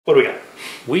What do we got?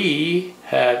 We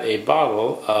have a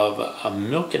bottle of a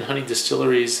Milk and Honey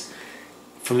Distilleries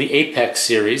from the Apex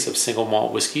series of single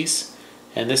malt whiskeys.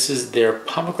 And this is their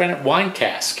Pomegranate Wine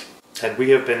Cask. And we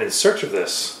have been in search of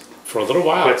this For a little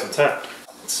while. quite some time.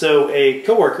 So a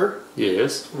coworker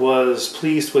Yes. was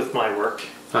pleased with my work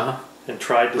and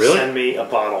tried to send me a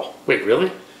bottle. Wait,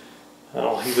 really?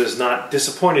 Well, he was not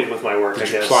disappointed with my work, I Did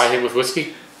you guess. ply him with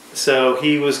whiskey? So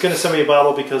he was going to send me a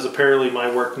bottle because apparently my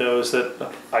work knows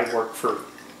that I work for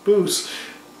booze.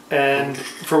 And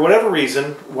for whatever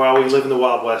reason, while we live in the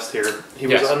Wild West here, he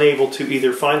was unable to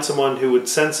either find someone who would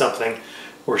send something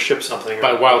or ship something.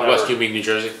 By Wild West, you mean New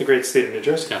Jersey? The great state of New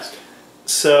Jersey. Yes.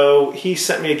 So he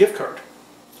sent me a gift card.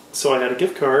 So I had a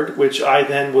gift card, which I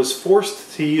then was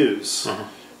forced to use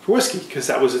for whiskey, because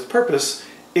that was its purpose.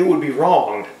 It would be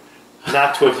wrong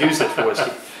not to have used it for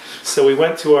whiskey. So we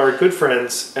went to our good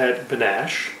friends at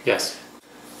Benash. Yes.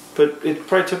 But it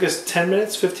probably took us 10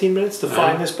 minutes, 15 minutes to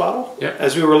find this bottle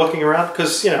as we were looking around,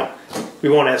 because, you know, we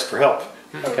won't ask for help.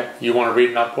 Okay. You want to read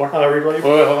and not pour? I'll read what you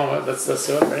Wait, hold on. Let's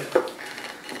do it, right?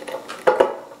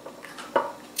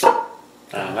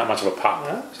 Not much of a pop.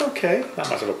 It's okay.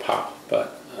 Not much of a pop,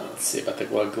 but let's see about the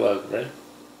glug. Ready?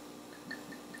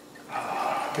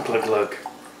 The glug glug.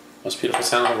 Most beautiful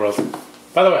sound in the world.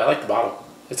 By the way, I like the bottle.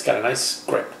 It's got a nice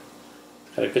grip.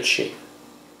 It's got a good shape.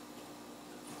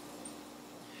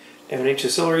 M&H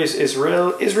Distillery is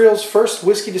Israel's first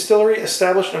whiskey distillery,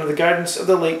 established under the guidance of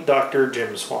the late Dr.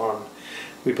 Jim Swan.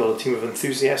 We build a team of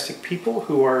enthusiastic people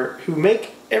who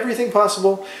make everything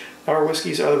possible. Our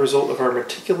whiskeys are the result of our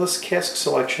meticulous cask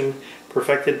selection,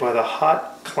 perfected by the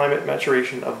hot climate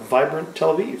maturation of vibrant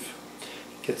Tel Aviv.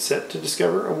 Get set to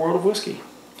discover a world of whiskey.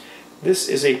 This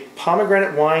is a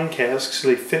pomegranate wine cask, so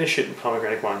they finish it in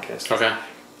pomegranate wine cask. Okay.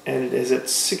 And it is at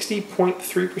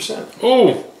 60.3%.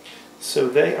 Ooh! So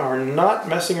they are not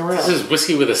messing around. This is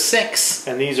whiskey with a 6.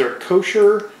 And these are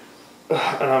kosher, and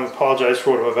I apologize for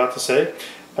what I'm about to say,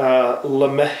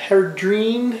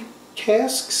 Lemeherdrine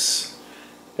casks.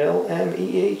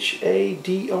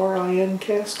 Lemehadrin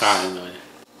casks. I have no idea.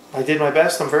 I did my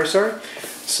best, I'm very sorry.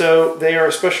 So they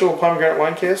are special pomegranate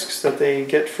wine casks that they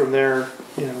get from their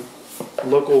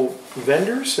local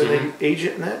vendors, and they age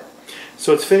it in that.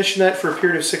 So it's finished in that for a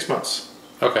period of 6 months.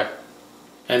 Okay.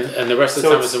 And the rest of the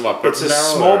time is in what? It's a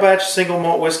small batch single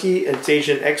malt whiskey, and it's aged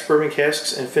in ex-Bourbon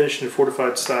casks and finished in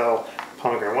fortified style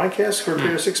pomegranate wine casks for a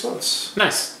period of 6 months.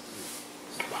 Nice.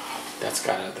 Wow, that's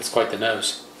quite the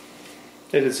nose.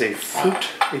 It is a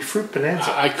fruit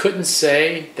bonanza. I couldn't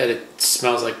say that it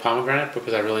smells like pomegranate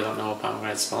because I really don't know what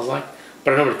pomegranate smells like,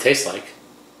 but I know what it tastes like.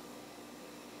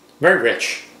 Very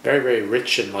rich, very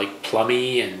rich and like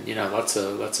plummy, and lots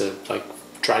of like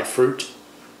dried fruit.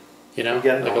 Like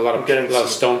a lot of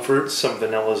stone fruit. Some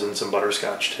vanillas and some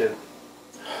butterscotch too.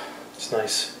 It's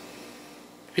nice.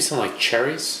 Maybe some like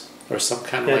cherries or some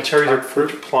kind of like cherries or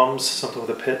fruit, plums, something with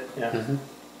a pit. Yeah. It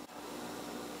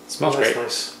smells great.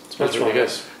 Nice. It smells really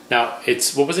good. Now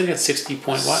it's what was it again? 60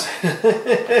 point what?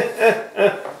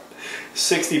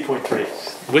 60.3.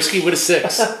 Whiskey with a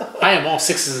 6. I am all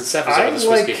 6s and 7s over this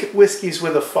whiskey. I like whiskeys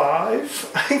with a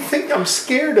 5. I think I'm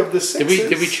scared of the 6s.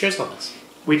 Did we cheers on this?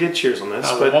 We did cheers on this,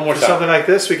 but one more for time. something like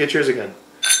this, we get cheers again.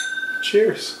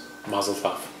 Cheers. Mazel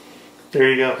tov. There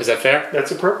you go. Is that fair? That's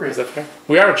appropriate. Is that fair?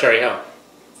 We are in Cherry Hill.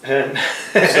 And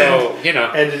so,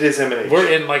 And it is M&H. We're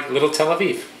in like little Tel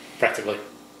Aviv, practically.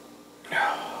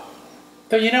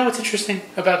 Though you know what's interesting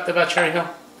about Cherry Hill?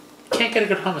 You can't get a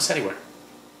good hummus anywhere.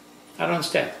 I don't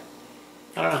understand.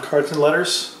 I don't know. Cards and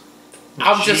letters?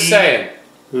 I'm just saying.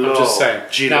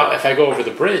 Now, if I go over the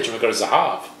bridge and we go to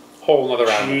Zahav, whole other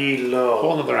animal.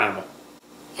 Whole other animal.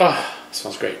 Oh,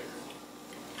 smells great.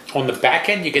 On the back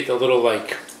end, you get the little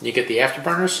you get the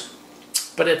afterburners,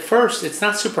 but at first, it's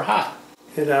not super hot.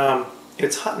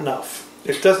 It's hot enough.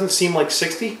 It doesn't seem like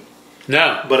 60.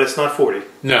 No. But it's not 40.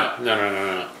 No.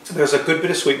 There's a good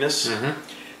bit of sweetness.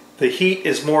 The heat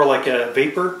is more like a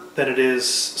vapor than it is,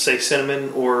 say,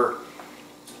 cinnamon or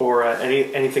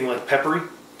anything like peppery.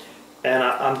 And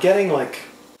I'm getting like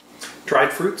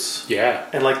dried fruits. Yeah.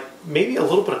 And like maybe a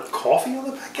little bit of coffee on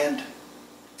the back end.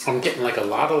 I'm getting like a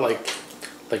lot of like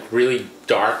really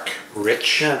dark,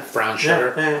 rich brown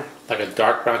sugar. Yeah. Like a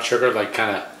dark brown sugar, like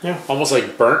kind of almost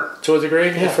like burnt to a degree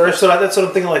at first. That's what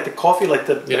I'm thinking, like the coffee, like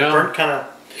the burnt kind of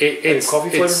coffee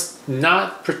flavor. It's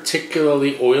not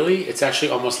particularly oily. It's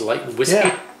actually almost light and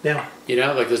wispy. Yeah.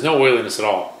 Like there's no oiliness at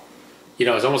all.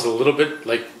 It's almost a little bit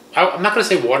like, I'm not going to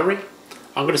say watery.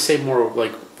 I'm going to say more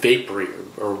like vapory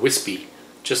or wispy.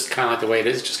 Just kind of like the way it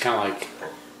is. Just kind of like,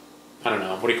 I don't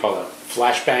know, what do you call that?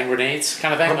 Flashbang grenades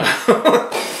kind of thing?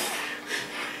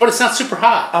 But it's not super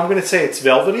hot. I'm going to say it's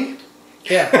velvety.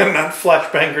 Yeah. not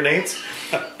flashbang grenades.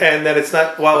 And that it's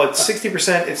not, while it's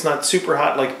 60%, it's not super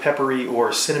hot like peppery or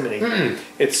cinnamony.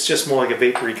 It's just more like a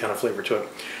vapory kind of flavor to it.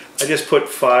 I just put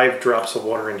 5 drops of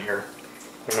water in here.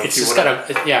 I don't know It's if you just want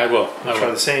got a, yeah, I will. try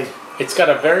the same. It's got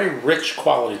a very rich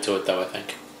quality to it, though, I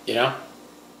think. You know?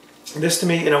 This to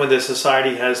me, when the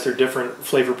society has their different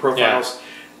flavor profiles,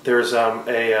 there's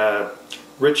a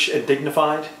rich and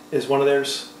dignified is one of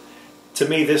theirs. To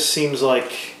me, this seems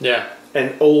like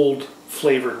an old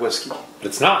flavored whiskey. But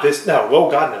it's not. Oh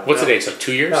God, no. What's it age? Like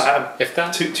 2 years? If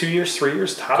that? 2 years, 3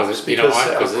 years tops.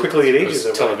 Because quickly it ages.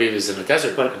 Tel Aviv is in the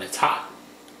desert, and it's hot.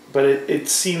 But it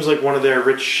seems like one of their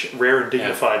rich, rare, and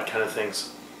dignified kind of things.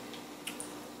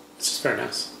 It's just very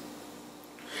nice.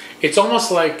 It's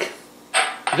almost like,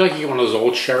 you get one of those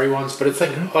old sherry ones, but it's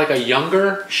like a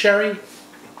younger sherry,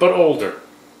 but older.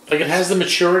 Like it has the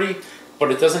maturity,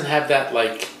 but it doesn't have that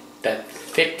that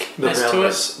thickness to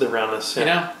it. The roundness, you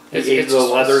know? The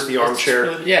leather, the armchair.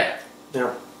 Really, yeah.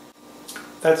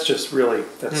 That's just really,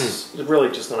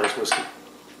 really just a nice whiskey.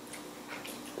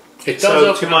 It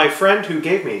does to my friend who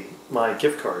gave me my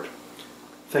gift card,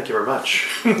 thank you very much,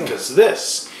 because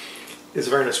this is a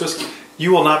very nice whiskey.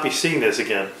 You will not be seeing this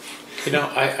again.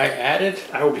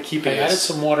 I will be keeping this. I added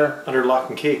some water under lock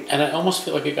and key, and I almost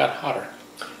feel like it got hotter.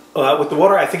 With the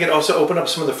water, I think it also opened up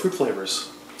some of the fruit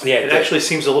flavors. Yeah, it actually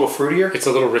seems a little fruitier. It's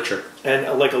a little richer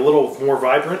and like a little more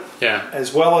vibrant. Yeah,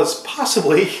 as well as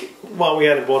possibly while we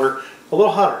added water, a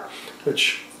little hotter,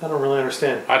 which I don't really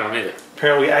understand. I don't either.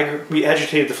 Apparently, we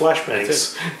agitated the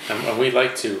flashbangs, and we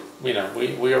like to. We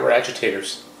are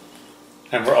agitators.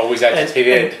 And we're always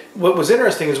agitated. And what was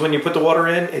interesting is when you put the water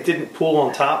in, it didn't pool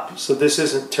on top, so this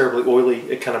isn't terribly oily.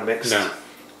 It kind of mixed,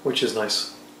 which is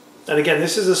nice. And again,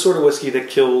 this is the sort of whiskey that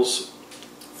kills,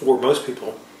 for most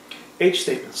people, age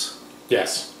statements.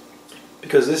 Yes.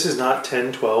 Because this is not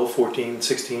 10, 12, 14,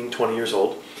 16, 20 years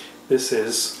old. This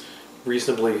is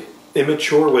reasonably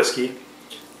immature whiskey,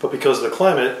 but because of the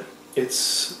climate,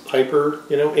 it's hyper,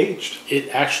 aged. It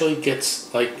actually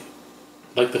gets like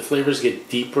the flavors get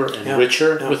deeper and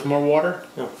richer with more water.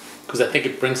 Because I think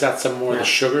it brings out some more of the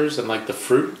sugars and like the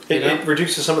fruit. It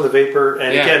reduces some of the vapor.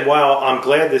 And again, while I'm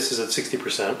glad this is at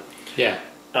 60%. Yeah.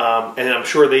 And I'm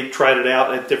sure they tried it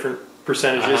out at different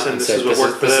percentages, and this is what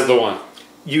worked for them. This is the one.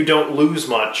 You don't lose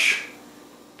much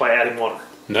by adding water.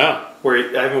 No.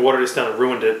 Where having watered this down and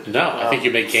ruined it. No, I think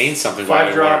you may gain something.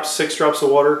 5 drops, 6 drops of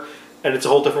water, and it's a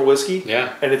whole different whiskey.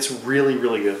 Yeah. And it's really,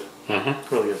 really good.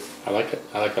 Really good. I like it.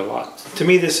 I like it a lot. To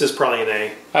me, this is probably an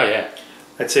A. Oh, yeah.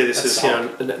 I'd say this is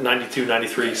 92,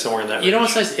 93, somewhere in that range. You know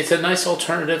what's nice? It's a nice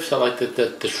alternative to like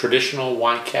the traditional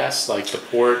wine casks, like the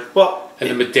port and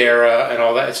the Madeira and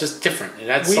all that. It's just different. It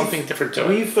adds something different to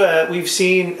it. We've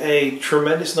seen a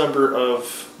tremendous number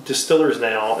of distillers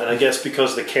now, and I guess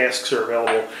because the casks are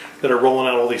available, that are rolling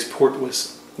out all these port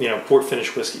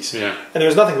finished whiskeys. Yeah. And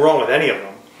there's nothing wrong with any of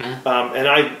them. And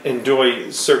I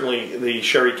enjoy certainly the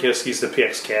sherry whiskies, the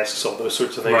PX casks, all those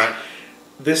sorts of things. Right.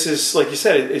 This is, like you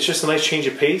said, it's just a nice change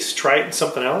of pace. Try it in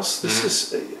something else. This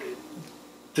is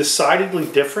decidedly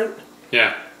different.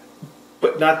 Yeah.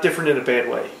 But not different in a bad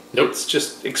way. Nope. It's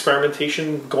just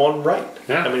experimentation gone right.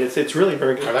 Yeah. I mean, it's really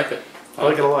very good. I like it. I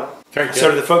like it a lot. Very good. So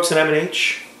to the folks in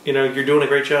M&H, you're doing a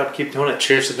great job. Keep doing it.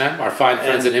 Cheers to them, our fine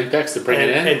friends at Impex, to bring it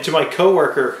in. And to my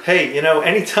coworker, hey,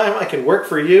 anytime I can work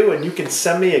for you and you can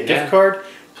send me a gift card,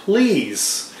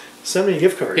 please send me a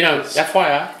gift card.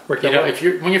 FYI,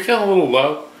 when you're feeling a little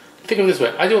low, think of it this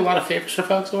way. I do a lot of favors for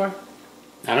folks, or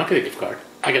I don't get a gift card.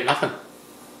 I get nothing.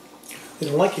 They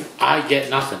don't like you. I get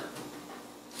nothing.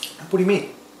 What do you mean?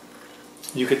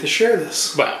 You get to share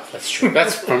this. Well, that's true.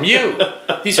 That's from you.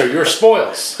 These are your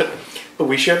spoils. But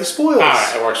we share the spoils. All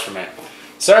right, it works for me.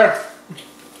 Sir,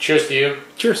 cheers to you.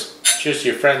 Cheers. Cheers to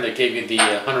your friend that gave you the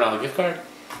 $100 gift card.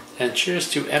 And cheers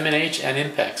to M&H and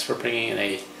Impex for bringing in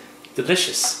a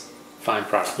delicious, fine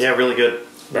product. Yeah, really good.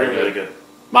 Very really good.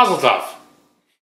 Mazel tov.